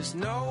Just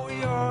know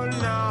you're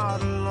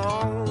not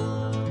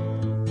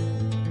alone,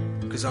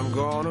 'cause I'm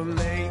gonna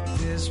make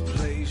this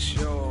place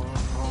your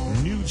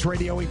home. News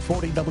Radio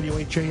 840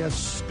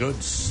 WHAS.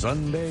 Good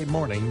Sunday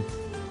morning.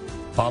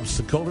 Bob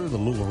Sokoler, the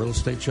Louisville Real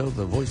Estate Show.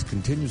 The voice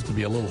continues to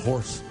be a little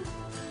hoarse.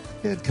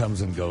 It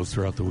comes and goes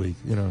throughout the week.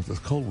 You know, the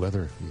cold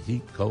weather,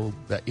 heat, cold,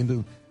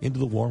 into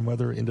the warm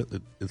weather, into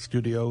the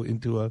studio,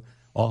 into a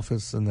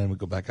office, and then we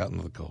go back out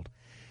into the cold.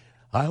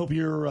 I hope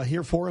you're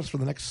here for us for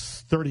the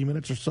next 30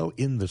 minutes or so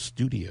in the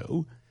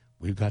studio.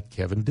 We've got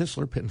Kevin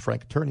Dissler, Pitt and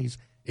Frank Attorneys,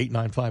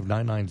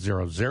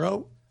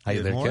 895-9900. How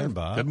you there, morning, Kev?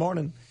 Bob. Good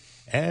morning.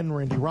 And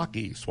Randy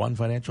Rocky, Swan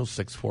Financial,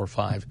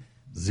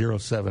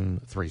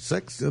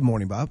 645-0736. Good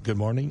morning, Bob. Good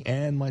morning.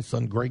 And my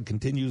son Greg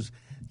continues.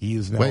 He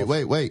is now...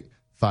 Wait.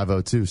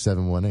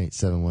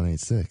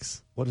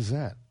 502-718-7186. What is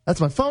that? That's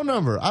my phone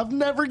number. I've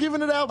never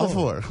given it out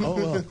before.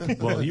 Well,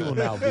 you will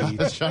now be... I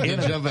was trying to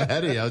jump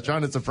ahead of you. I was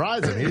trying to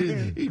surprise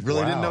him. He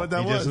really didn't know what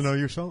that He was. doesn't know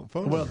your phone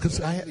number. Well, because,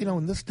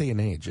 in this day and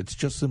age, it's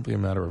just simply a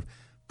matter of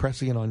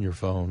pressing it on your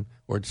phone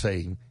or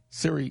saying,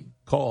 Siri,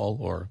 call,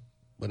 or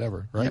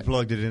whatever, right? You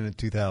plugged it in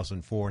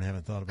 2004 and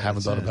haven't thought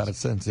about it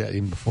since. Yeah,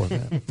 even before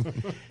that.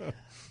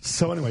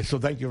 So anyway,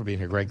 thank you for being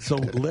here, Greg. So a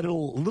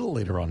little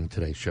later on in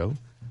today's show,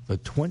 the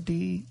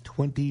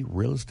 2020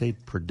 real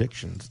estate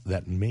predictions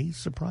that may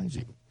surprise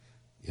you.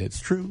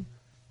 It's true.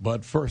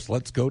 But first,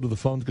 let's go to the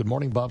phones. Good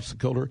morning, Bob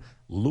Sokoler,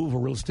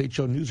 Louisville Real Estate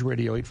Show, News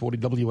Radio 840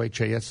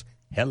 WHAS.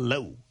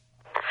 Hello.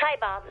 Hi,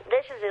 Bob.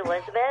 This is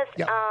Elizabeth.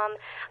 Yeah.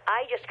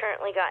 I just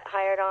currently got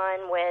hired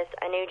on with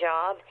a new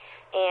job,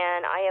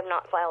 and I have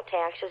not filed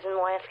taxes in the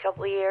last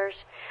couple of years.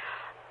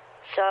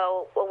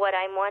 So what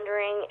I'm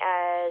wondering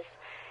is,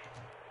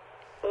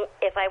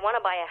 if I want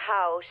to buy a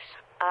house,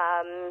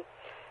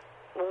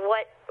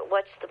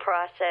 what's the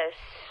process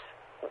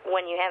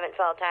when you haven't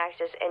filed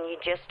taxes and you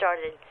just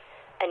started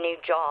a new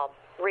job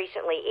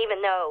recently,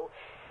 even though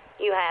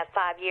you have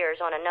 5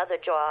 years on another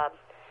job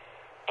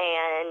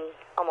and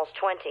almost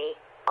 20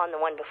 on the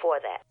one before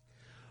that?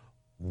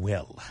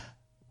 Well,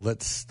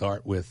 let's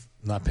start with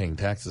not paying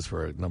taxes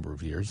for a number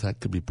of years. That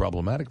could be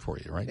problematic for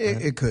you, right?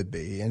 It could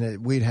be,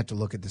 and we'd have to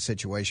look at the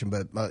situation.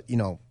 But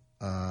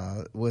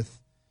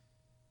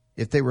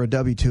if they were a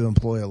W-2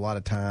 employee, a lot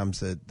of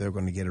times that they're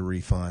going to get a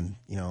refund.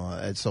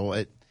 And so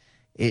it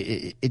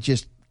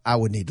just, I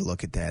would need to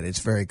look at that. It's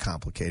very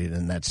complicated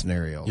in that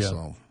scenario.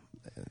 Yeah.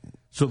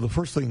 So the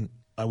first thing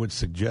I would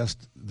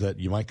suggest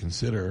that you might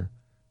consider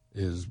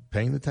is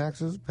paying the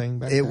taxes, paying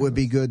back. It would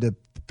be good to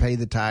pay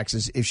the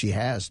taxes if she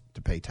has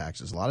to pay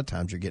taxes. A lot of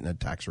times you're getting a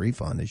tax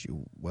refund, as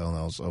you well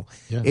know. So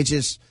it's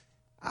just,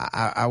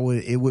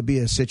 it would be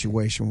a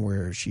situation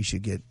where she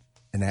should get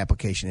an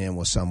application in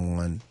with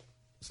someone,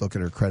 look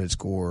at her credit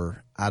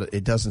score.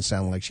 It doesn't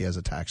sound like she has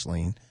a tax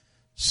lien.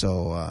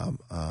 So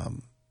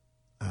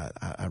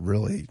I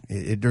really,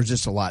 there's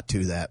just a lot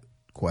to that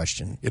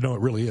question. It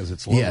really is.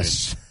 It's loaded.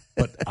 Yes.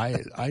 But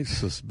I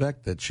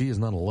suspect that she is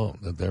not alone,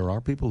 that there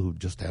are people who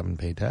just haven't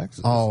paid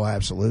taxes. Oh,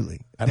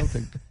 absolutely. I don't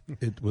think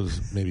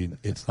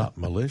it's not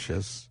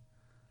malicious,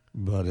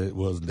 but it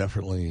was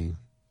definitely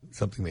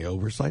something they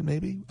oversight,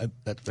 maybe.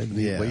 That's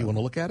maybe the way you want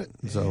to look at it.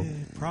 So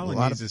probably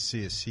needs to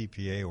see a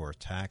CPA or a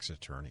tax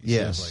attorney.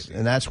 Yes,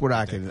 and that's what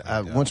I can.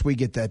 Once we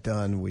get that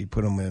done, we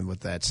put them in with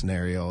that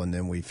scenario, and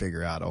then we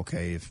figure out,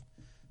 okay, if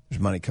there's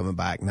money coming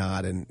back,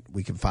 not, and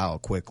we can file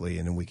quickly,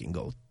 and then we can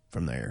go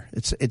from there.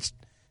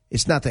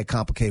 It's not that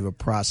complicated of a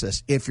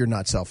process if you're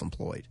not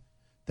self-employed.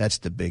 That's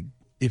the big.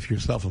 If you're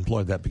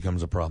self-employed, that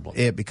becomes a problem.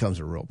 It becomes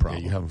a real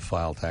problem. Yeah, you haven't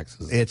filed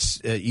taxes. It's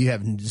you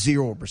have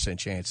 0%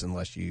 chance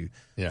unless you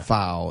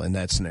file in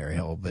that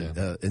scenario. But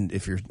and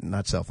if you're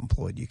not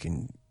self-employed,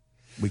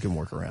 we can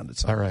work around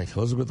it. All right,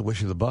 Elizabeth,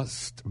 wish you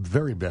the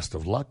very best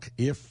of luck.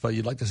 If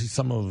you'd like to see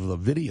some of the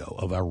video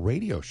of our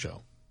radio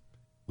show,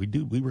 we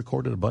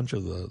recorded a bunch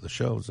of the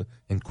shows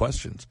and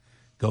questions.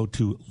 Go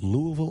to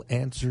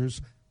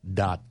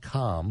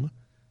LouisvilleAnswers.com.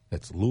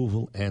 That's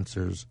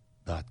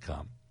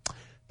LouisvilleAnswers.com.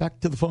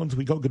 Back to the phones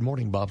we go. Good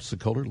morning, Bob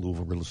Sokoler,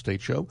 Louisville Real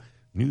Estate Show,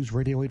 News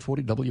Radio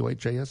 840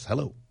 WHAS.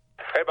 Hello.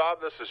 Hey, Bob,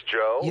 this is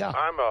Joe. Yeah.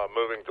 I'm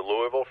moving to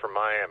Louisville from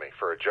Miami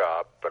for a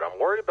job, but I'm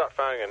worried about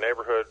finding a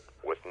neighborhood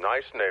with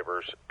nice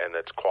neighbors and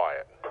that's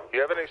quiet. Do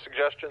you have any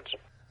suggestions?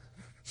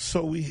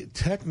 So we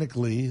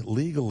technically,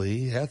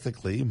 legally,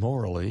 ethically,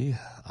 morally,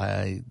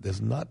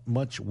 there's not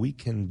much we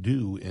can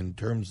do in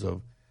terms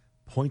of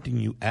pointing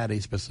you at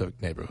a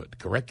specific neighborhood.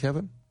 Correct,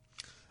 Kevin?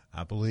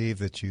 I believe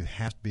that you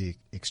have to be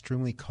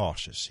extremely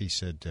cautious. He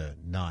said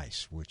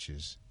nice, which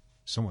is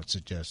somewhat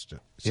subjective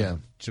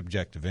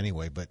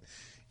anyway, but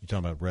you're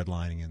talking about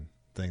redlining and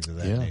things of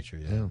that nature.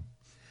 Yeah.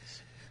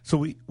 So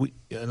we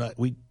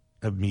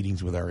have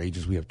meetings with our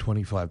agents. We have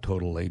 25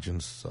 total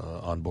agents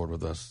on board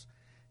with us,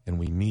 and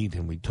we meet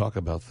and we talk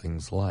about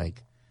things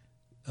like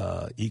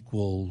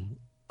equal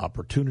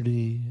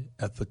opportunity,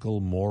 ethical,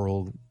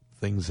 moral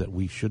things that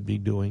we should be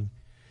doing.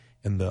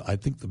 And I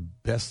think the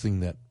best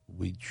thing that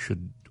we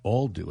should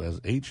all do as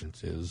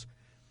agents is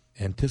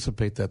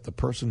anticipate that the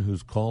person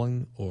who's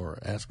calling or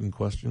asking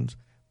questions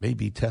may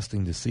be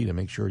testing to see to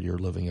make sure you're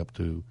living up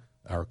to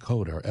our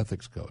code, our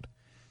ethics code.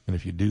 And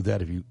if you do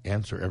that, if you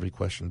answer every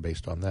question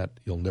based on that,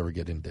 you'll never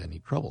get into any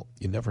trouble.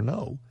 You never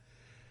know.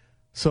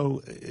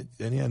 So,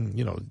 and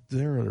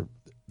there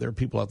are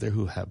people out there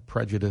who have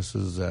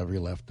prejudices every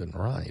left and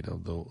right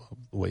of the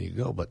way you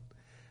go. But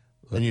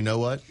and you know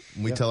what?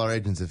 We tell our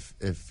agents,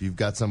 if you've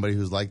got somebody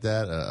who's like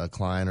that, a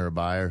client or a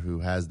buyer who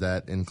has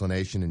that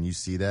inclination, and you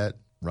see that,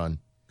 run.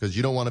 Because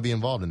you don't want to be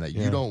involved in that.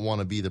 You don't want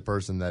to be the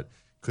person that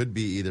could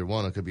be either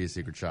one, it could be a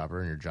secret shopper,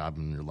 and your job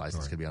and your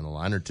license could be on the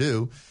line, or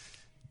two,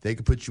 they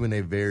could put you in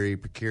a very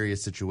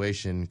precarious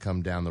situation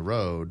come down the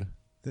road.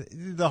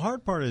 The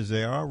hard part is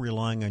they are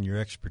relying on your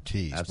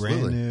expertise.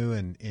 Absolutely. Brand new,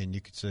 and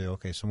you could say,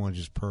 okay, someone's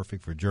just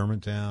perfect for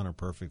Germantown or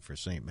perfect for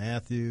St.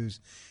 Matthews.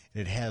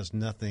 It has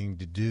nothing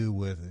to do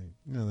with,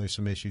 there's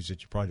some issues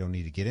that you probably don't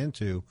need to get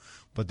into,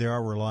 but they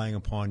are relying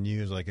upon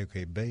you as like,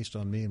 okay, based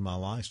on me and my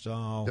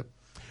lifestyle,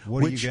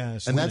 what do you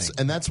guys think?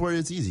 And that's where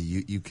it's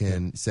easy. You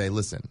can say,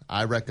 listen,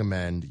 I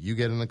recommend you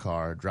get in the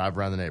car, drive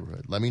around the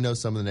neighborhood. Let me know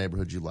some of the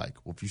neighborhoods you like.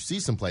 Well, if you see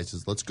some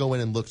places, let's go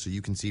in and look so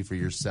you can see for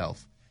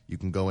yourself. You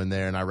can go in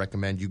there, and I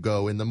recommend you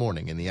go in the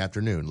morning, in the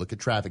afternoon. Look at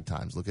traffic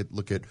times. Look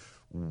at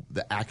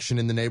the action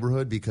in the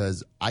neighborhood,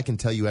 because I can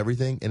tell you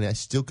everything, and I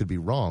still could be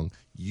wrong.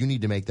 You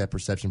need to make that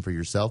perception for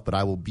yourself, but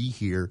I will be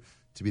here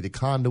to be the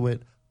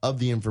conduit of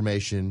the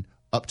information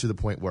up to the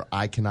point where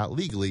I cannot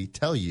legally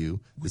tell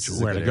you this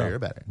is a good area or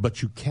bad area.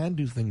 But you can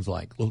do things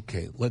like,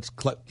 okay,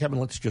 Kevin,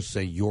 let's just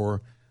say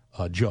you're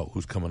Joe,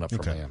 who's coming up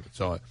from Miami.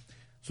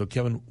 So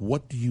Kevin,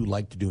 what do you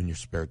like to do in your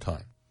spare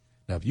time?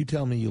 Now, if you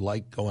tell me you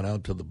like going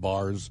out to the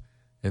bars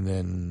and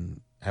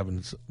then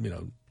having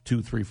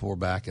 2, 3, 4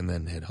 back and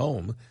then head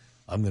home,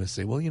 I'm going to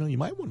say, well, you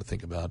might want to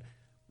think about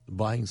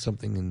buying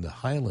something in the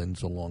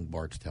Highlands along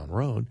Bardstown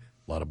Road.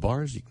 A lot of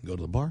bars. You can go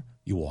to the bar.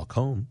 You walk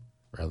home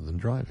rather than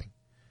driving.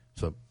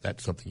 So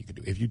that's something you could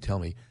do. If you tell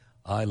me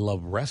I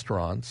love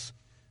restaurants,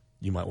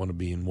 you might want to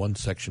be in one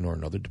section or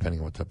another, depending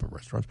on what type of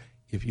restaurants.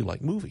 If you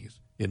like movies,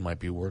 it might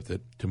be worth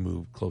it to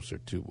move closer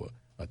to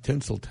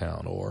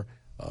Tinseltown or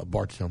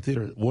Bardstown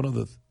Theater. One of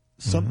the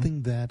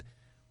something that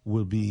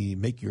will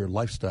make your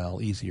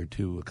lifestyle easier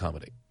to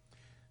accommodate.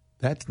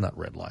 That's not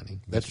redlining.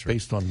 That's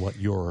based on what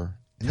you're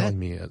telling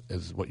me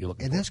as what you're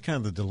looking for. And that's kind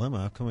of the dilemma.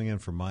 I'm coming in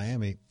from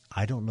Miami.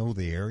 I don't know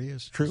the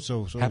areas. True.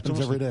 So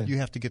happens every day. You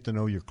have to get to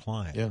know your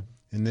client. Yeah.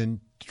 And then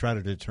try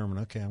to determine,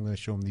 okay, I'm going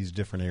to show them these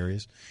different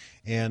areas.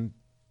 And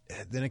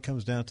then it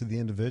comes down to the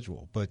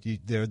individual. But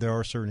there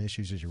are certain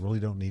issues that you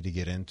really don't need to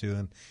get into.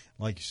 And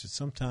like you said,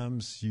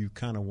 sometimes you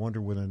kind of wonder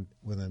when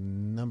a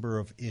number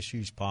of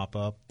issues pop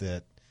up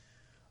that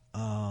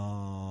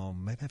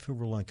maybe I feel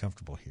real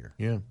uncomfortable here.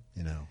 Yeah.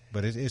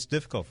 But it's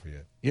difficult for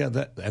you. Yeah,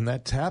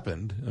 that's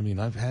happened. I mean,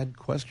 I've had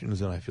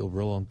questions and I feel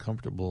real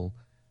uncomfortable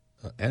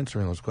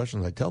answering those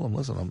questions. I tell them,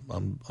 listen,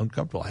 I'm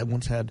uncomfortable. I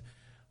once had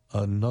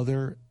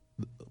another.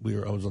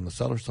 I was on the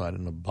seller side,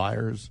 and a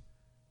buyer's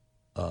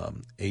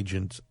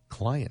agent's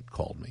client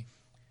called me,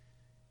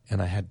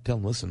 and I had to tell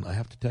him, listen, I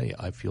have to tell you,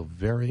 I feel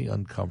very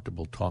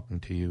uncomfortable talking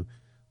to you.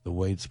 The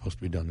way it's supposed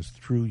to be done is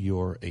through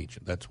your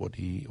agent. That's what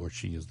he or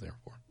she is there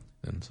for.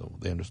 And so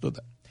they understood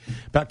that.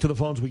 Back to the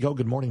phones we go.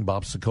 Good morning,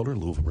 Bob Sokoler,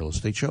 Louisville Real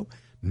Estate Show.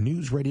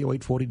 News Radio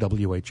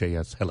 840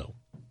 WHAS. Hello.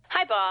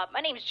 Hi, Bob.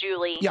 My name's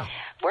Julie. Yeah.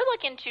 We're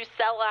looking to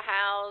sell a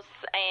house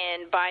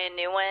and buy a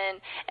new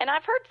one. And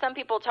I've heard some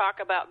people talk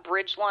about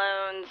bridge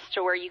loans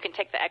to where you can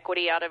take the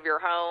equity out of your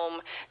home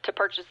to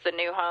purchase the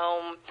new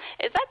home.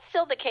 Is that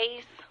still the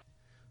case?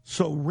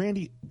 So,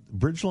 Randy,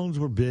 bridge loans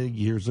were big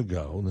years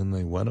ago, and then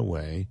they went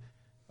away.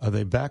 Are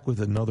they back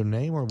with another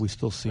name, or are we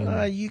still seeing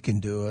them? You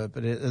can do it,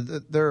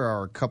 but there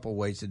are a couple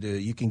ways to do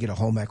it. You can get a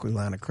home equity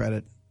line of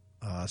credit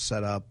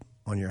set up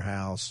on your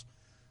house,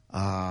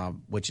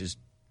 which is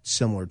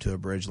similar to a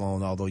bridge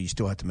loan, although you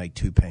still have to make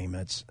 2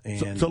 payments.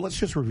 And so let's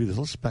just review this.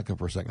 Let's back up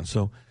for a second.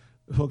 So,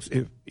 folks,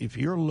 if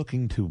you're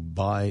looking to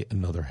buy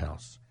another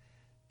house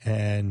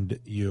and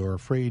you're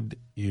afraid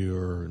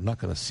you're not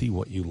going to see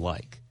what you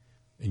like,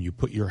 and you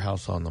put your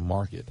house on the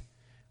market,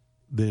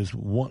 there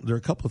are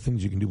a couple of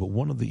things you can do, but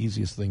one of the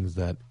easiest things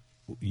that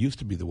used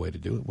to be the way to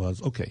do it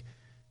was, okay,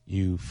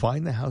 you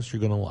find the house you're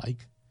going to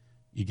like,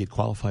 you get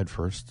qualified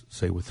first,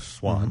 say with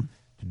Swan,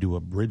 to do a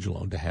bridge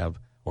loan to have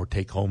or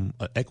take home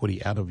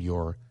equity out of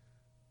your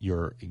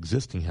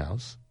existing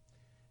house,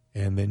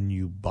 and then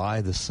you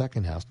buy the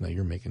second house. Now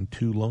you're making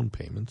 2 loan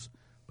payments,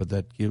 but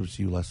that gives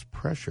you less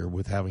pressure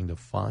with having to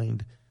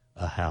find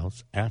a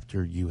house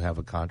after you have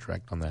a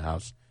contract on the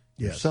house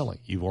you're selling.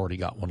 You've already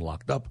got one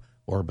locked up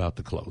or about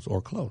to close or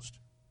closed,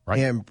 right?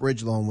 And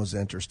bridge loan was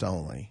interest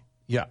only.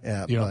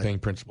 Yeah, you're not paying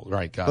principal.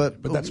 Right, got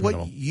it. But that's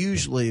what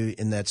usually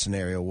in that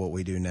scenario, what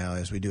we do now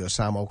is we do a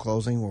simul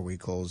closing where we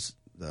close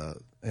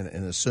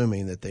and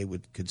assuming that they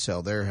could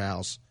sell their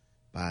house,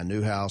 buy a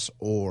new house,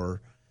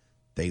 or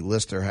they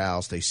list their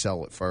house, they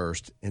sell it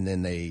first, and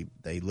then they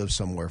live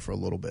somewhere for a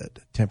little bit,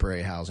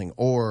 temporary housing.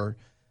 Or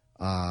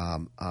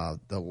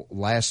the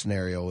last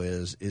scenario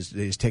is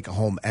they just take a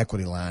home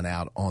equity line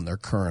out on their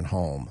current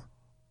home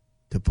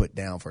to put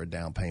down for a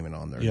down payment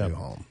on their new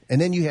home.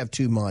 And then you have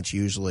 2 months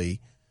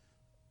usually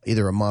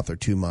either a month or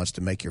 2 months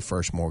to make your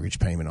first mortgage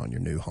payment on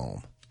your new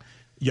home.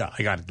 Yeah,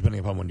 I got it, depending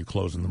upon when you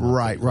close in the month.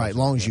 Right, as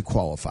long as you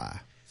qualify.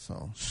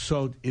 So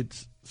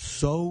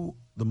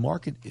the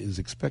market is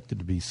expected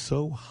to be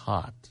so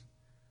hot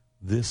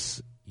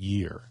this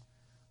year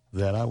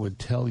that I would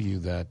tell you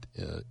that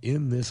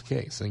in this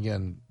case, and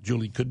again,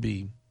 Julie could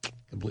be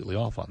completely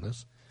off on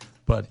this,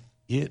 but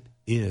it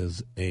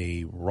is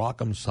a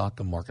rock'em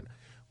sock'em market.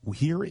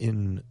 Here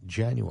in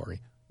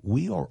January,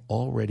 we are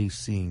already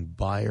seeing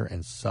buyer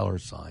and seller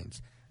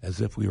signs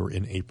as if we were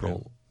in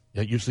April.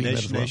 Yeah, you're seeing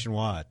that as well?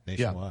 Nationwide.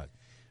 Yeah.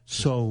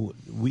 So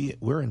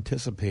we're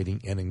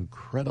anticipating an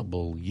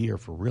incredible year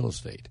for real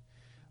estate.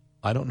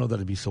 I don't know that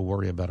I'd be so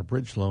worried about a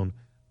bridge loan,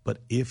 but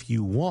if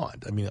you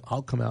want, I mean,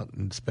 I'll come out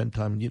and spend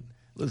time.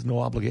 There's no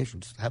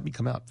obligations. Have me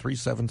come out.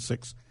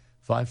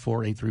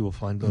 376-5483. We'll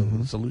find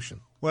a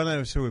solution.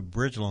 Well, so with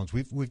bridge loans,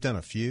 we've done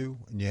a few,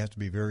 and you have to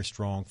be very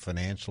strong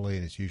financially,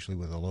 and it's usually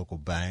with a local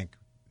bank.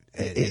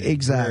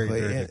 Exactly,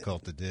 very, very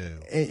difficult to do.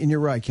 And you're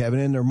right,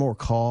 Kevin. And they're more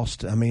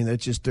cost. I mean,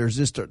 it's just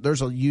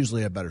there's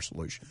usually a better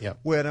solution. Yeah.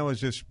 Well, and I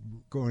was just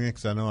going in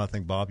because I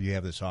think Bob, you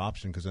have this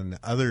option because in the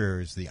other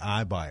area is the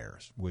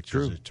iBuyers, which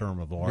is a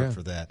term of art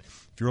for that.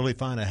 If you really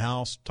find a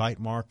house, tight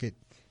market,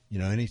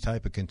 any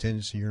type of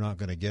contingency, you're not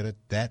going to get it.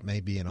 That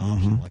may be an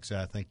option. Like I said,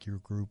 I think your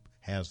group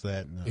has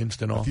that. And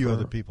instant offer. A few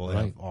other people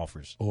have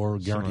offers or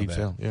guaranteed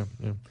sale. Yeah.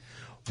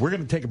 We're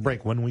going to take a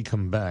break. When we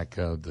come back,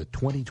 the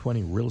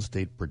 2020 real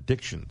estate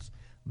predictions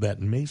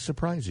that may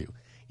surprise you.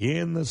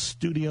 In the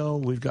studio,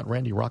 we've got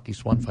Randy Rocky,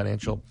 Swan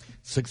Financial,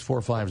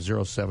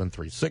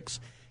 645-0736.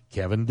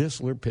 Kevin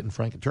Dissler, Pitt and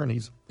Frank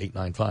Attorneys,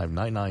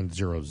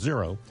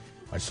 895-9900.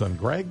 My son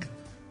Greg,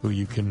 who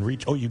you can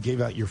reach. Oh, you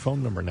gave out your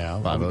phone number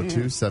now.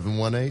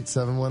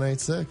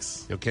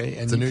 502-718-7186. Okay.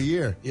 And it's a new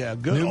year. Yeah,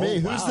 good. New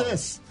me. Wow. Who's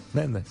this?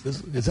 Man,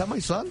 is that my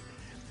son?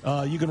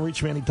 You can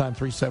reach me anytime,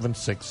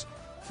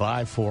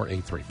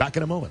 376-5483. Back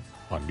in a moment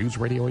on News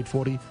Radio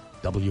 840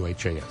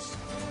 WHAS.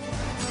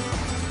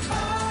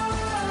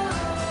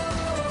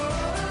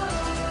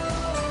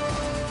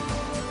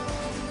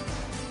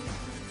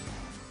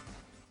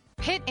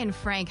 Pitt and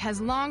Frank has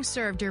long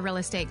served your real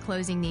estate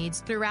closing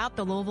needs throughout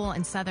the Louisville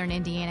and southern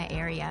Indiana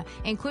area,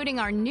 including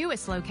our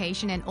newest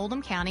location in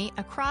Oldham County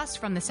across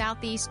from the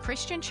Southeast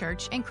Christian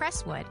Church in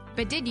Crestwood.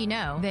 But did you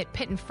know that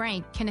Pitt and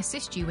Frank can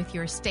assist you with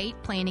your estate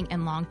planning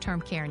and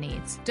long-term care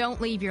needs?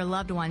 Don't leave your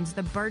loved ones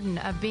the burden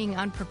of being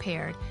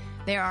unprepared.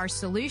 There are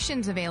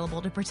solutions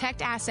available to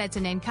protect assets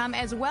and income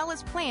as well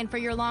as plan for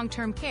your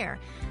long-term care.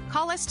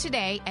 Call us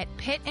today at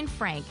Pitt and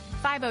Frank,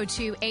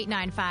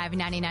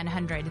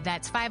 502-895-9900.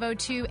 That's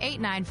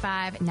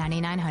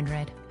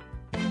 502-895-9900.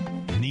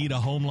 Need a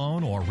home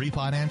loan or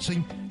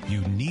refinancing?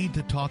 You need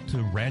to talk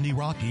to Randy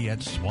Rocky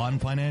at Swan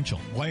Financial.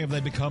 Why have they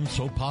become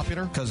so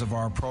popular? Because of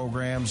our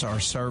programs, our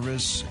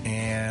service,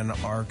 and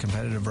our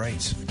competitive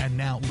rates. And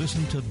now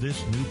listen to this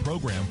new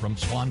program from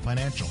Swan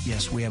Financial.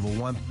 Yes, we have a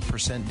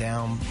 1%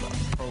 down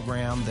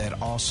program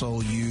that also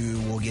you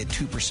will get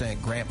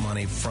 2% grant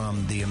money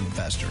from the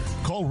investor.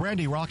 Call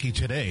Randy Rocky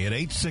today at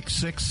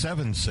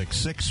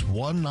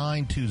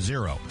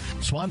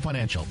 866-766-1920. Swan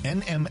Financial,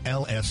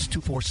 NMLS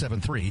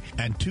 2473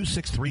 and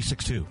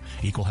 26362.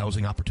 Equal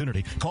housing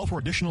opportunity. Call for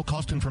additional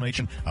cost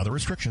information. Other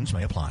restrictions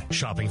may apply.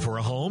 Shopping for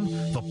a home?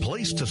 The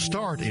place to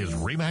start is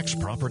RE/MAX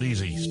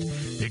Properties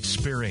East.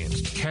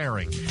 Experienced,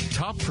 caring,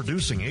 top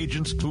producing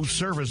agents who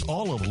service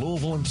all of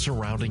Louisville and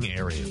surrounding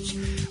areas.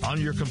 On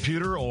your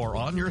computer or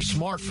on your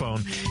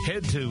smartphone,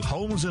 head to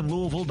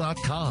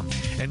homesinlouisville.com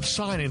and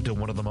sign into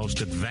one of the most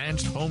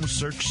advanced home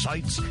search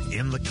sites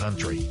in the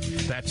country.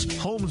 That's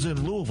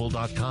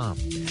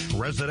homesinlouisville.com.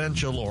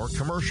 Residential or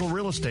commercial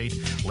real estate,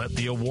 let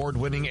the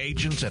award-winning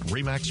agents at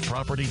RE/MAX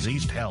Properties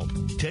East help.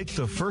 Take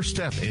the first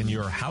step in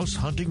your house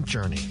hunting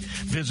journey.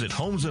 Visit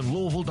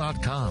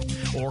homesinlouisville.com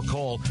or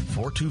call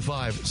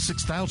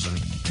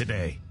 425-6000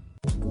 today.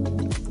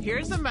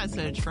 Here's a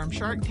message from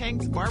Shark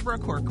Tank's Barbara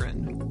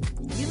Corcoran.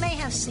 You may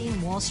have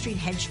seen Wall Street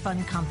hedge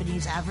fund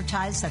companies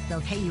advertise that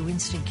they'll pay you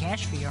instant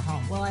cash for your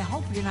home. Well, I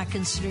hope you're not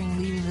considering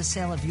leaving the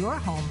sale of your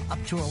home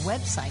up to a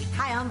website.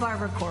 Hi, I'm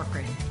Barbara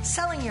Corcoran.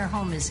 Selling your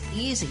home is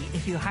easy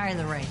if you hire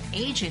the right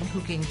agent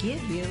who can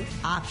give you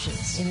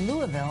options. In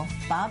Louisville,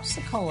 Bob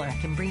Sokoler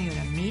can bring you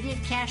an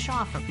immediate cash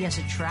offer. He has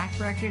a track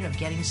record of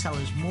getting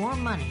sellers more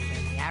money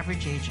than the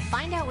average agent.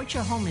 Find out what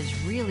your home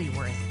is really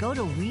worth. Go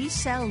to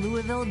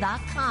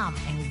WeSellLouisville.com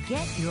and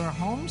get your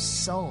home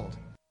sold.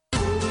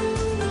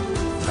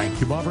 Thank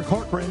you, Barbara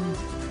Corcoran.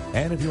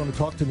 And if you want to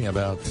talk to me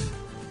about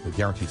the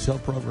Guaranteed Sale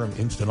Program,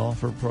 Instant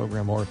Offer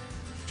Program, or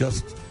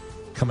just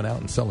coming out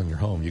and selling your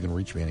home, you can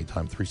reach me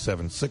anytime,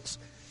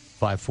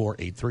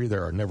 376-5483.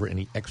 There are never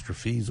any extra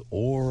fees,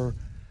 or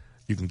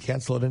you can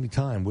cancel at any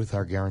time with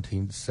our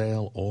Guaranteed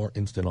Sale or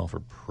Instant Offer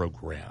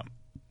Program.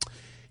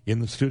 In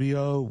the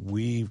studio,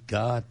 we've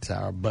got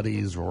our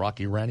buddies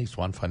Rocky Randy,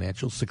 Swan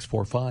Financial,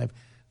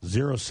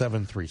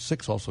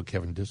 645-0736. Also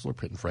Kevin Dissler,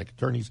 Pitt and Frank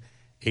Attorneys,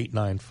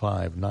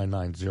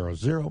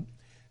 895-9900.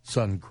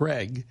 Son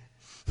Greg,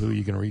 who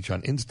you can reach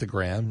on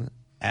Instagram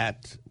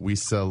at We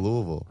Sell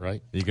Louisville.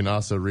 Right. You can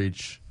also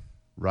reach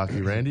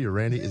Rocky Randy or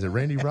Randy? Is it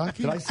Randy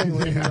Rocky? Did I say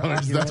Randy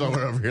Rocky? That's why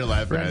we're over here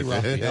laughing at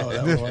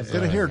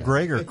Did I hear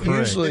Greg or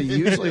Craig?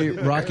 Usually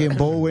Rocky and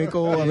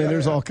Bullwinkle. I mean,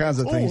 there's all kinds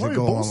of things that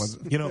go on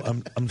with it. You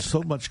know, I'm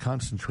so much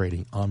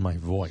concentrating on my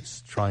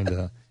voice, trying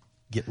to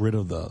get rid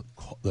of the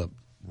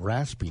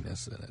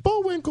raspiness in it.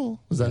 Bullwinkle.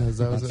 Is that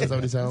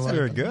what he sounded like?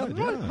 Very good.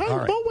 Yeah. All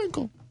right.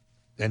 Bullwinkle.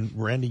 And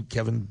Randy,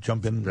 Kevin,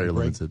 jump in. Very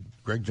limited.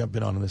 Greg, jump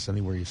in on this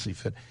anywhere you see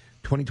fit.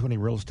 2020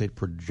 real estate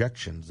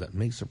projections that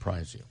may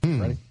surprise you.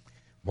 Ready?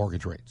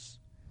 Mortgage rates.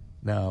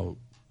 Now,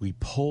 we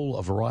poll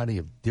a variety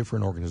of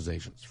different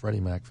organizations, Freddie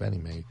Mac, Fannie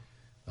Mae,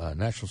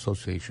 National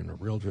Association of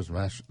Realtors,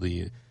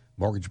 the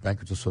Mortgage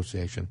Bankers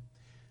Association.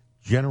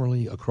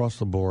 Generally, across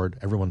the board,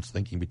 everyone's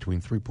thinking between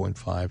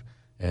 3.5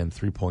 and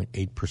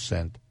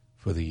 3.8%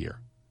 for the year.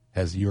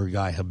 Has your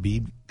guy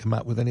Habib come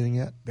out with anything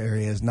yet?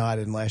 Barry has not,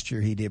 and last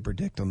year he did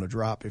predict on the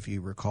drop, if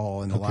you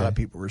recall, and a lot of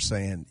people were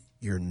saying,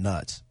 you're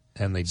nuts.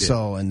 And they did.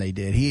 And they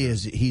did.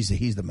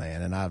 He's the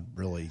man, and I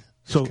really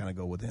just kind of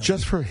go with him.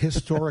 Just for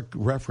historic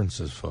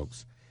references,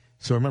 folks.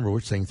 So remember, we're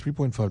saying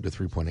 3.5 to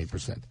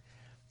 3.8%.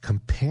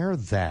 Compare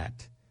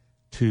that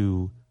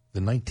to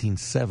the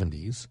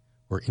 1970s,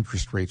 where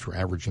interest rates were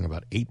averaging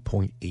about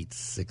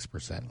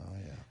 8.86%. Oh,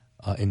 yeah.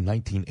 In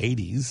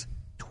 1980s,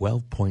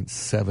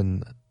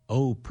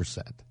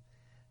 12.70%.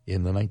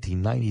 In the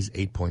 1990s,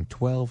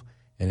 8.12%,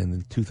 and in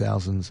the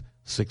 2000s,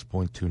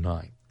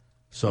 6.29%.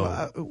 So,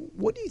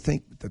 what do you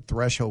think the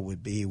threshold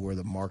would be where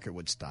the market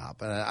would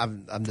stop?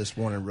 And I'm just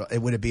wondering,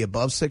 would it be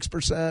above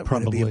 6%?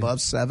 Probably. Would it be above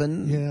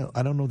 7%? Yeah,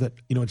 I don't know that.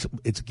 You know,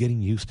 it's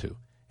getting used to.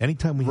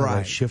 Anytime we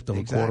have a shift of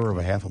a quarter of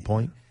a half a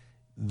point,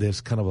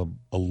 there's kind of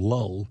a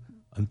lull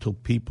until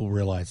people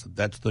realize that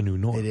that's the new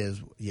norm. It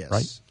is, yes.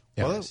 Right?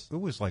 Yeah. Well, it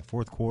was like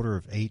fourth quarter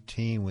of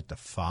 2018 with the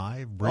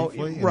 5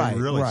 briefly, and right, it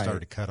really right.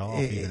 started to cut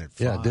off even at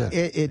 5. Yeah, it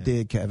did. It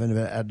did, Kevin.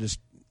 I just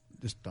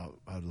thought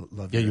I'd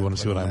love. Yeah, you want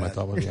to see what I might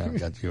thought about? Yeah, I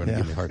got you. You want to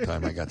give me a hard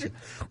time? I got you.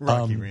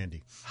 Rocky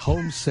Randy.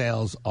 Home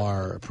sales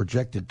are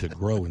projected to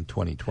grow in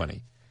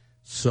 2020.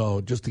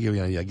 So just to give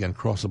you an idea, again,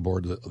 across the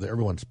board,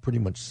 everyone's pretty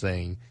much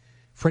saying,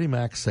 Freddie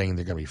Mac's saying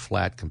they're going to be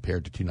flat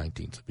compared to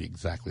 2019, so it'll be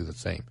exactly the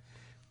same.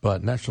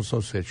 But National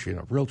Association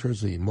of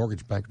Realtors, the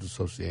Mortgage Bankers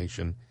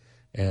Association,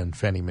 and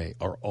Fannie Mae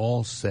are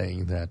all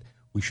saying that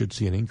we should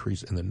see an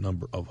increase in the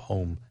number of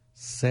home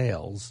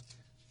sales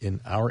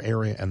in our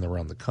area and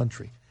around the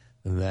country.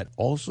 And that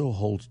also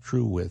holds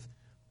true with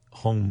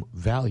home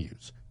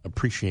values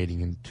appreciating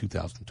in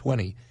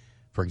 2020.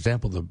 For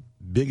example, the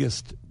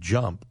biggest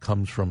jump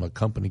comes from a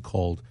company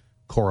called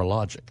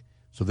CoreLogic.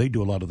 So they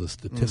do a lot of the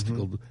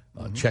statistical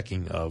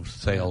checking of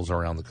sales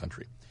around the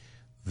country.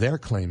 They're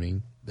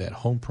claiming that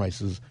home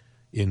prices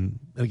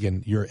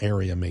again, your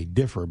area may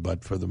differ,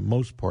 but for the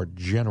most part,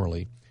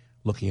 generally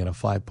looking at a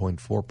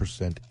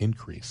 5.4%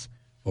 increase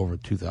over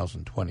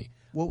 2020.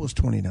 What was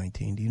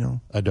 2019? Do you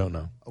know? I don't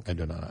know. Okay. I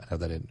do not have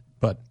that in.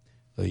 But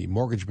the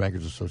Mortgage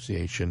Bankers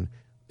Association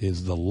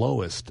is the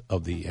lowest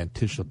of the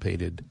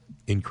anticipated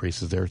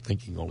increases. They're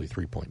thinking only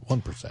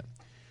 3.1%.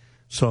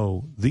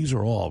 So these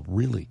are all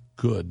really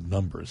good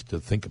numbers to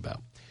think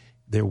about.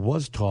 There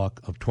was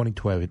talk of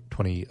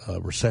 2020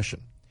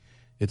 recession.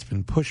 It's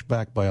been pushed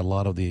back by a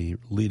lot of the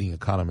leading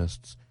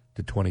economists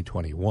to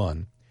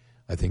 2021.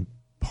 I think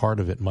part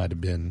of it might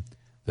have been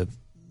that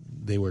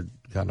they were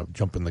kind of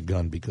jumping the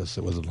gun because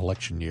it was an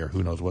election year.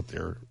 Who knows what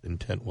their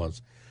intent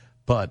was.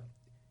 But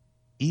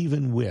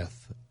even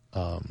with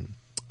a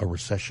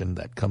recession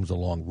that comes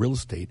along, real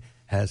estate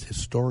has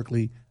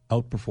historically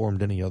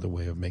outperformed any other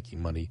way of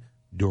making money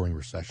during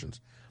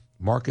recessions.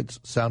 Markets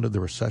sounded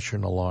the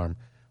recession alarm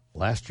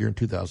last year in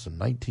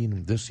 2019,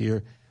 and this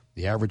year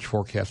the average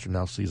forecaster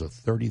now sees a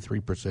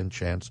 33%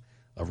 chance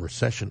of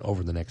recession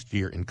over the next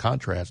year. In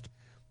contrast,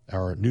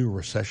 our new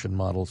recession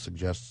model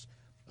suggests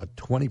a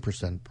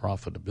 20%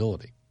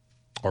 profitability,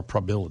 or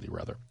probability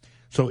rather.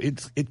 So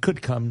it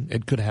could come,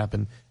 it could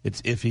happen.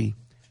 It's iffy,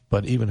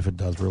 but even if it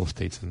does, real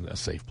estate's in a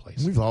safe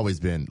place.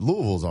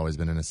 Louisville's always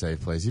been in a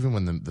safe place, even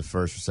when the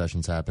first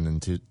recessions happened in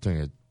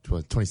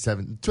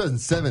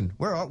 2007.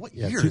 Where are what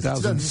year?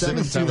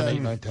 2007, 7,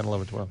 8, 9, 10,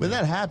 11, 12. When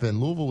that happened,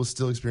 Louisville was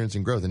still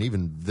experiencing growth, and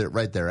even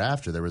right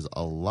thereafter, there was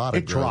a lot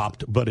of growth. It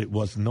dropped, but it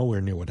was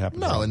nowhere near what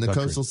happened. No, in the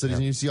country. coastal cities,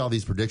 and you see all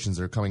these predictions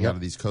that are coming out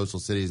of these coastal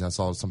cities. And I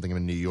saw something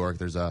in New York.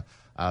 There's a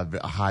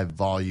high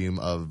volume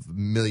of $1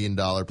 million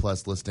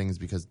plus listings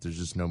because there's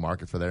just no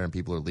market for there, and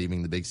people are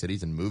leaving the big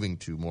cities and moving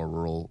to more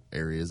rural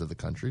areas of the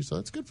country. So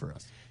it's good for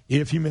us.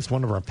 If you missed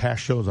one of our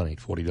past shows on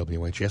 840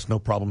 WHS, no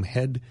problem.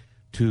 Head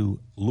to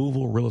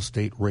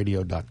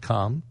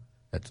LouisvilleRealEstateRadio.com.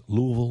 That's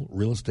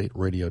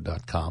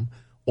LouisvilleRealEstateRadio.com.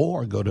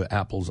 Or go to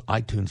Apple's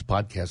iTunes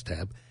podcast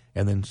tab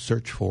and then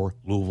search for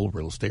Louisville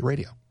Real Estate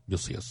Radio. You'll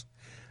see us.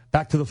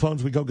 Back to the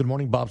phones we go. Good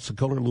morning, Bob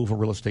Sokoler, Louisville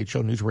Real Estate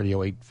Show, News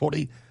Radio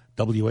 840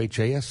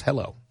 WHAS.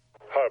 Hello.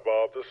 Hi,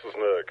 Bob. This is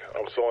Nick.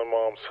 I'm selling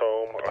Mom's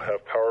home. I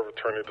have power of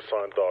attorney to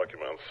sign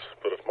documents.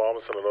 But if Mom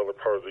is in another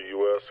part of the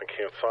U.S. and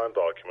can't sign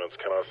documents,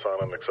 can I sign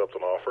and accept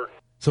an offer?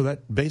 So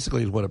that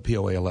basically is what a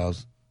POA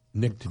allows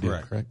Nick to do,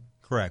 correct?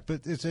 Correct,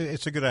 but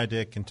it's a good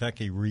idea.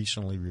 Kentucky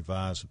recently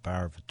revised the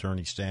power of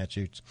attorney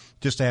statutes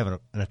just to have an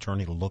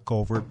attorney look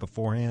over it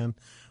beforehand.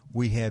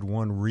 We had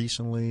one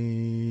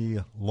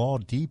recently, Law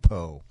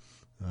Depot.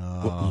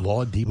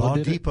 Law Depot. Law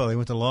Depot. They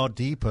went to Law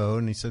Depot,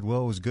 and he said,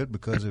 "Well, it was good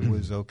because it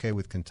was okay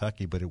with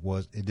Kentucky, but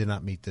it did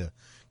not meet the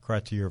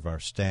criteria of our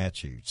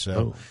statute."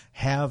 So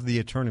have the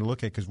attorney look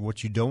at it, because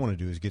what you don't want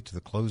to do is get to the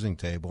closing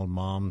table and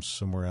mom's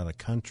somewhere out of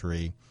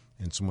country,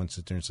 and someone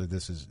sit there and say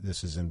this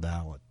is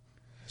invalid.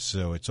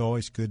 So it's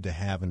always good to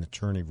have an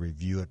attorney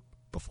review it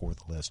before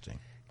the listing.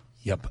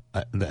 Yep,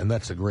 and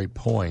that's a great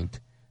point.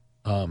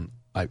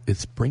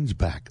 It brings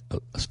back,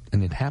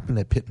 and it happened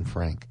at Pitt and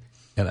Frank,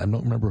 and I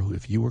don't remember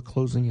if you were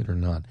closing it or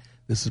not.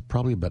 This is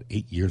probably about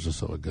 8 years or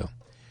so ago.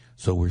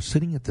 So we're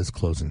sitting at this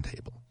closing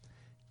table,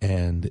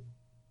 and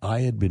I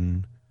had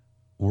been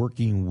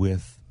working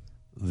with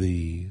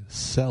the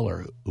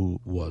seller, who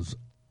was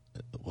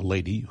a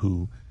lady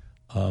who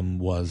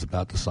was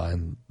about to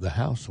sign the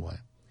house away.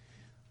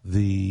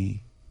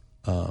 The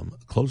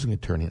closing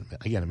attorney,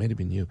 again, it may have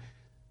been you,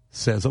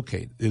 says,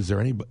 "Okay, is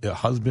there a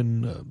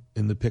husband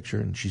in the picture?"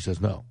 And she says,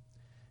 "No."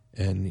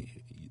 And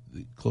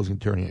the closing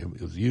attorney,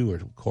 it was you or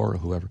Cora,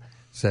 whoever,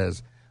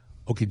 says,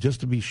 "Okay, just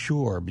to be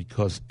sure,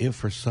 because if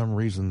for some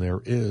reason there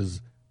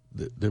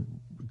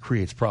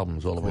creates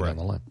problems all the way down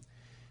the line."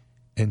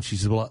 And she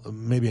says, "Well,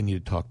 maybe I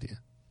need to talk to you."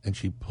 And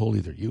she pulled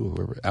either you or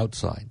whoever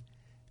outside.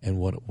 And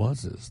what it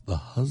was is the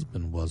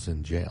husband was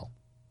in jail.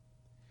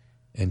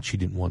 And she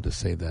didn't want to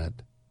say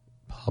that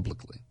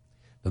publicly.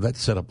 Now, that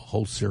set up a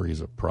whole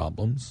series of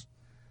problems.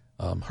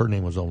 Her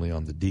name was only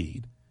on the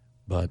deed.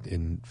 But,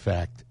 in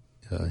fact,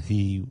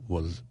 he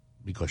was,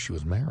 because she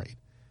was married,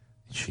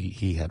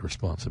 he had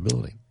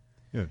responsibility.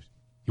 Yes.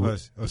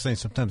 I was saying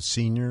sometimes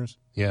seniors,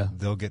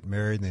 they'll get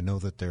married and they know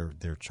that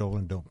their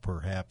children don't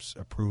perhaps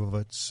approve of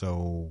it,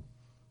 so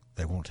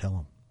they won't tell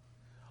them.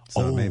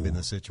 So it may be in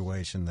the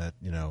situation that,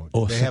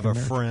 they have a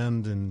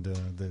friend and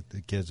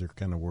the kids are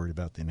kind of worried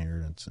about the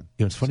inheritance. And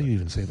it's funny you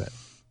even say that.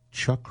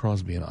 Chuck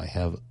Crosby and I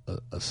have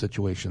a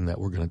situation that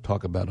we're going to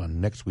talk about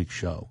on next week's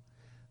show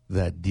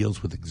that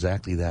deals with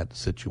exactly that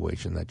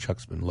situation that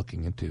Chuck's been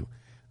looking into,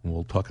 and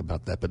we'll talk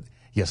about that. But,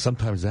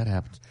 sometimes that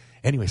happens.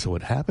 Anyway, so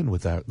what happened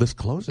with this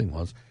closing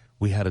was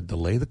we had to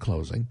delay the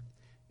closing,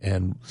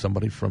 and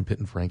somebody from Pitt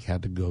and Frank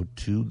had to go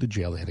to the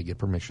jail. They had to get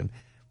permission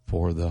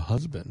for the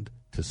husband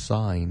to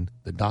sign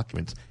the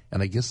documents.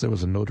 And I guess there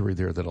was a notary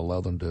there that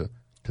allowed them to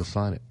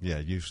sign it. Yeah,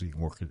 usually you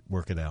can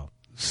work it out.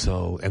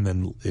 So, and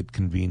then it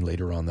convened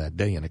later on that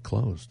day, and it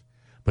closed.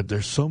 But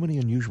there's so many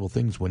unusual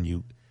things when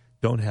you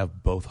don't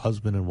have both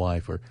husband and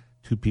wife or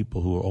two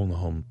people who own the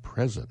home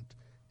present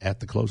at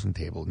the closing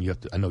table. And you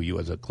have to, I know you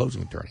as a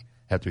closing attorney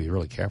have to be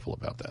really careful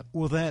about that.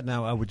 Well, that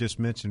now I would just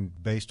mention,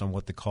 based on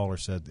what the caller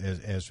said,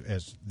 as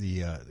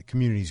the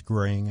community's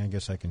graying, I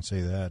guess I can say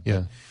that.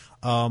 Yeah.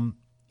 But,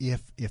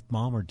 if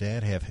mom or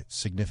dad have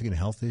significant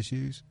health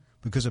issues,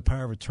 because the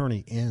power of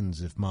attorney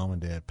ends if mom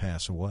and dad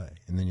pass away,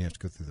 and then you have to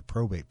go through the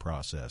probate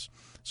process.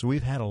 So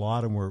we've had a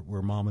lot of them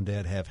where mom and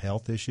dad have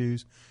health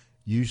issues.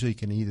 Usually you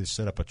can either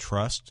set up a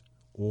trust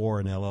or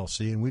an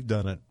LLC, and we've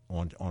done it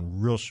on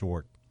real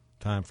short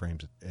time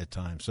frames at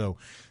times. So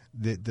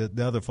the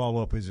other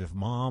follow-up is if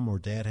mom or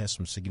dad has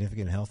some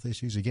significant health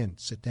issues, again,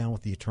 sit down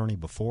with the attorney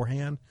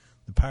beforehand.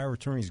 The power of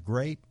attorney is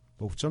great,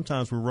 but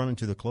sometimes we're running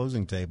to the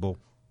closing table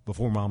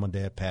before mom and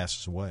dad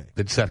passes away.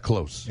 It's that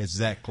close. It's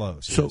that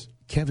close. So, yes.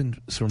 Kevin,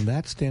 from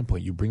that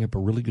standpoint, you bring up a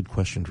really good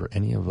question for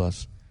any of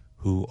us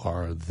who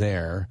are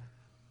there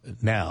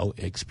now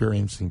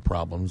experiencing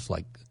problems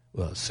like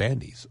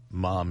Sandy's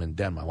mom and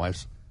dad, my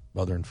wife's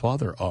mother and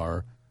father,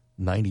 are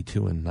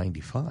 92 and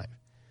 95.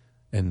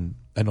 And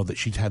I know that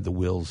she's had the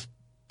wills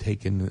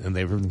taken and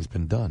everything's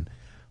been done.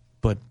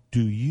 But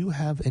do you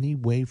have any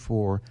way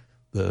for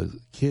the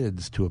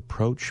kids to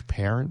approach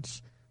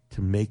parents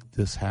to make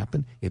this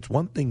happen? It's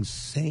one thing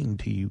saying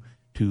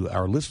to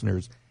our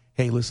listeners,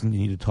 hey, listen, you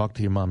need to talk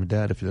to your mom and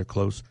dad if they're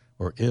close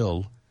or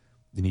ill.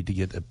 You need to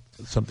get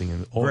something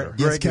in order.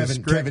 Yes,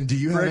 Kevin, do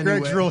you have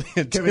any way?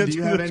 Kevin, do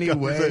you have any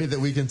way that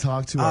we can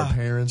talk to our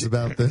parents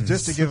about this?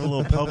 Just to give a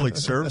little public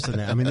service in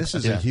that. I mean, this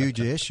is a huge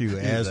issue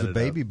as the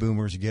baby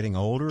boomers are getting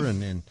older,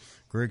 and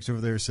Greg's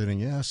over there sitting,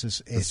 yes,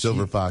 it's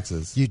silver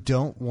foxes. You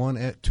don't want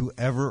it to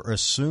ever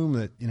assume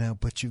that,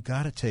 but you've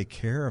got to take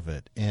care of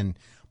it. And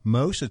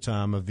most of the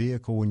time, a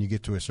vehicle, when you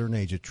get to a certain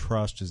age, a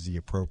trust is the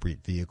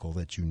appropriate vehicle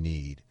that you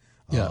need.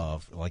 Yeah.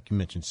 Like you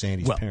mentioned,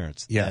 Sandy's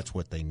parents. Yeah. That's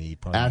what they need.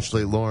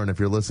 Ashley, Lauren, if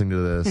you're listening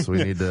to this,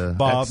 we need to.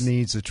 Bob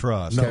needs a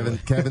trust.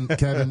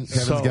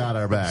 Kevin's got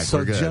our back. So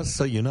we're good. Just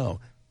so you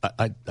know,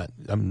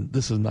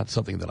 this is not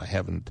something that I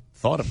haven't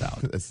thought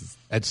about.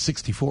 At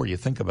 64, you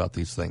think about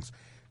these things.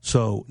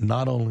 So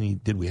not only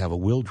did we have a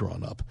will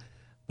drawn up,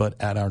 but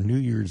at our New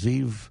Year's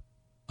Eve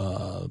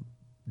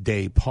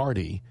day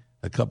party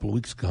a couple of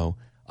weeks ago,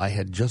 I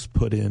had just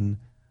put in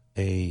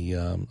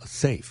a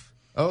safe.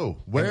 Oh,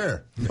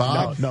 where,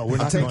 Bob? No, we're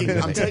not.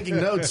 I'm taking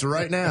notes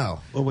right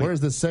now. Well, where's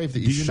the safe that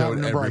you showed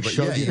everybody? I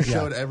showed you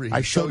showed every. I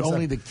showed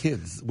only the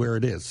kids where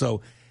it is.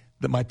 So,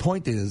 my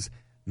point is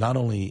not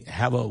only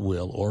have a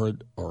will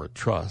or a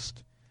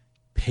trust,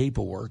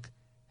 paperwork,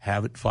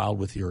 have it filed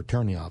with your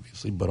attorney,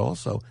 obviously, but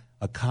also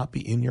a copy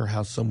in your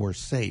house somewhere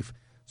safe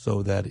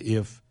so that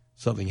if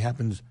something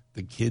happens,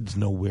 the kids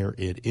know where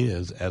it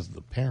is as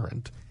the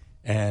parent.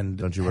 And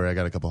don't you worry, I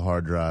got a couple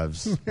hard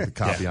drives, with a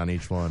copy on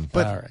each one.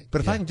 But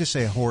if I can just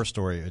say a horror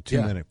story, a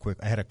 2-minute quick.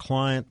 I had a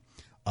client,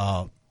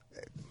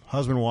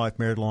 husband and wife,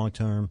 married long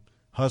term.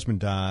 Husband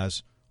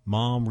dies.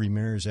 Mom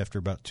remarries after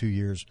about 2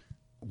 years.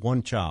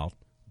 One child.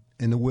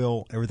 In the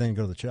will, everything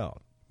go to the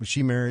child. But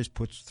she marries,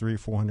 puts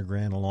 $300,000 or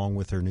 $400,000 along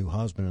with her new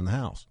husband in the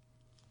house.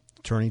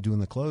 Attorney doing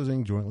the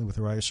closing jointly with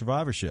the right of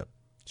survivorship.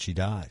 She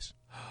dies.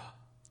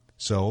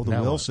 So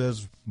the will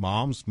says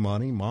mom's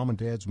money, mom and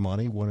dad's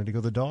money wanted to go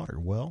to the daughter.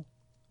 Well,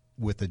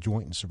 with the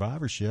joint and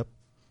survivorship,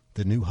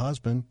 the new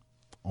husband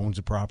owns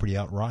the property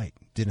outright.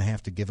 Didn't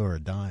have to give her a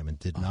dime and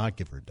did not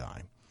give her a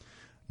dime.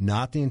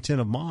 Not the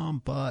intent of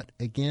mom, but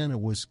again, it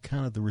was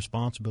kind of the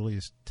responsibility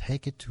is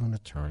take it to an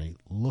attorney,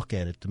 look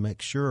at it to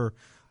make sure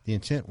the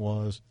intent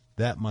was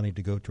that money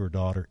to go to her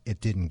daughter. It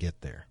didn't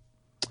get there.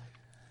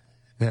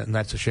 And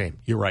that's a shame.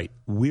 You're right.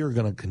 We are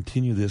going to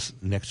continue this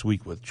next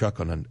week with Chuck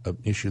on an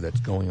issue that's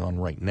going on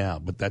right now,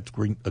 but that's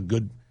a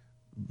good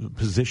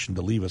position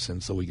to leave us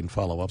in so we can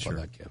follow up on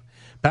that, Kev.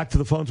 Back to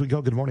the phones we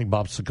go. Good morning,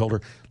 Bob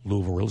Sokoler,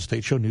 Louisville Real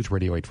Estate Show, News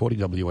Radio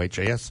 840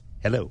 WHAS.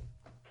 Hello.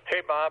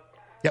 Hey, Bob.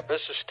 Yep.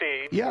 This is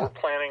Steve. Yeah. We're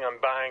planning on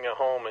buying a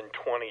home in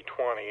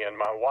 2020, and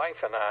my wife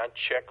and I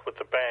checked with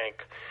the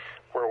bank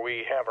where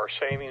we have our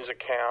savings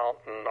account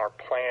and our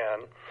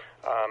plan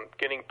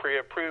getting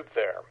pre-approved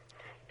there.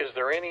 Is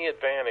there any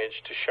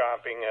advantage to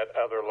shopping at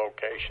other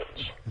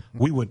locations?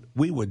 We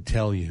would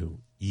tell you,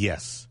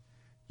 yes.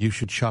 You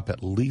should shop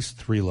at least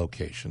 3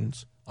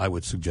 locations. I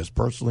would suggest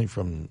personally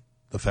from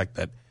the fact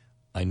that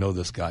I know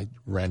this guy,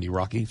 Randy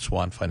Rocky,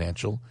 Swan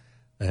Financial,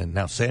 and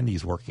now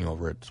Sandy's working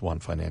over at Swan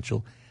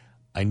Financial.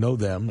 I know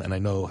them, and I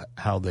know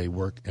how they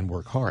work and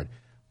work hard.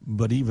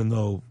 But even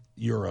though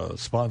you're a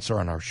sponsor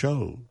on our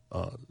show,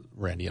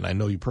 Randy, and I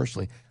know you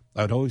personally,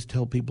 I would always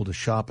tell people to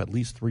shop at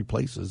least 3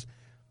 places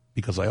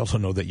because I also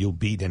know that you'll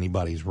beat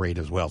anybody's rate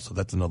as well. So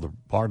that's another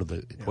part of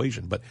the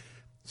equation. But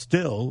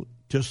still,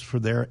 just for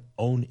their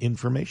own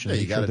information. Yeah,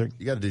 you got to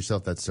do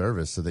yourself that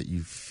service so that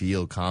you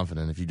feel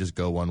confident. If you just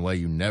go one way,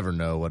 you never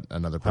know what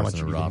another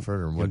person would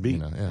offer or what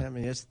be. I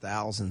mean, it's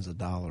thousands of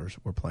dollars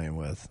we're playing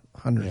with,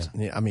 hundreds.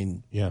 Yeah. I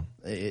mean,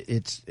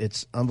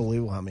 it's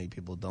unbelievable how many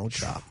people don't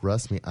shop.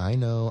 Trust me, I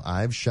know.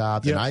 I've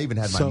shopped, and I even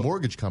had my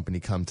mortgage company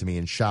come to me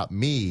and shop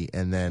me,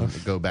 and then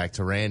go back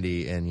to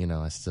Randy, and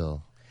I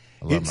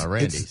love my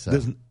Randy.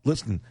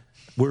 Listen,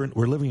 we're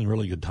living in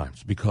really good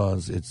times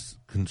because it's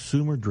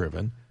consumer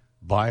driven.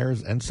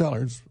 Buyers and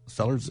sellers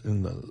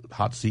in the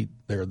hot seat,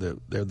 they're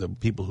the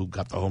people who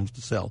got the homes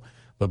to sell.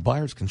 But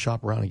buyers can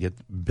shop around and get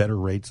better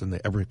rates than they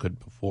ever could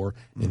before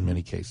in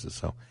many cases.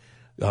 So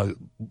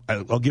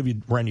I'll give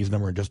you Randy's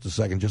number in just a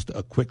second. Just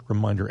a quick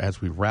reminder as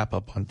we wrap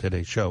up on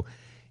today's show.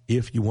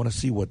 If you want to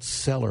see what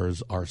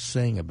sellers are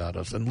saying about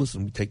us, and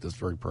listen, we take this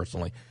very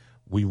personally,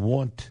 we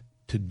want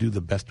to do the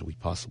best that we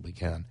possibly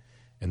can.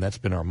 And that's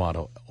been our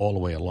motto all the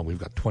way along. We've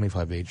got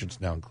 25 agents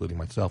now, including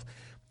myself.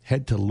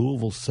 Head to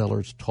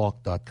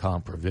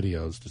LouisvilleSellersTalk.com for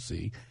videos to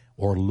see,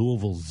 or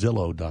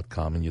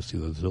LouisvilleZillow.com, and you'll see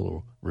the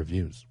Zillow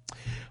reviews.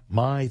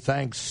 My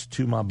thanks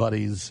to my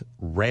buddies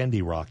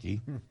Randy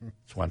Rocky,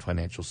 Swan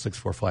Financial,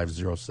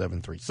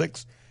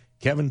 645-0736.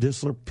 Kevin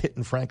Disler, Pitt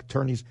and Frank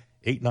Attorneys,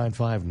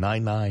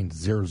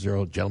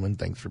 895-9900. Gentlemen,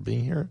 thanks for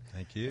being here.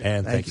 Thank you.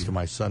 And thanks to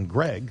my son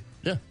Greg,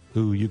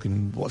 who you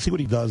can see what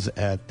he does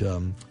at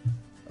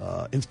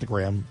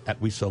Instagram at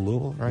We Sell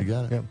Louisville. Right? You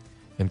got it. Yeah.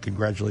 And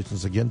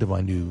congratulations again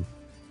to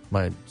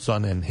my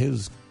son and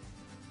his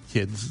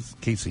kids,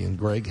 Casey and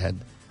Greg, had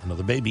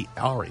another baby,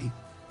 Ari.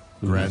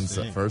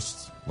 Grandson,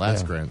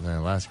 last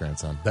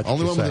grandson. That's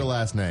only one with their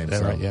last name.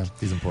 That's right, yeah.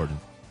 He's important.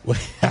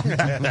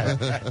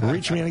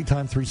 Reach me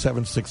anytime,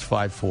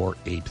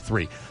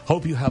 376-5483.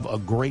 Hope you have a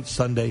great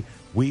Sunday.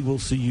 We will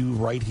see you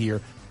right here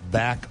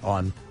back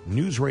on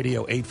News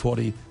Radio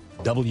 840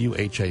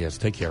 WHAS.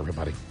 Take care,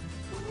 everybody.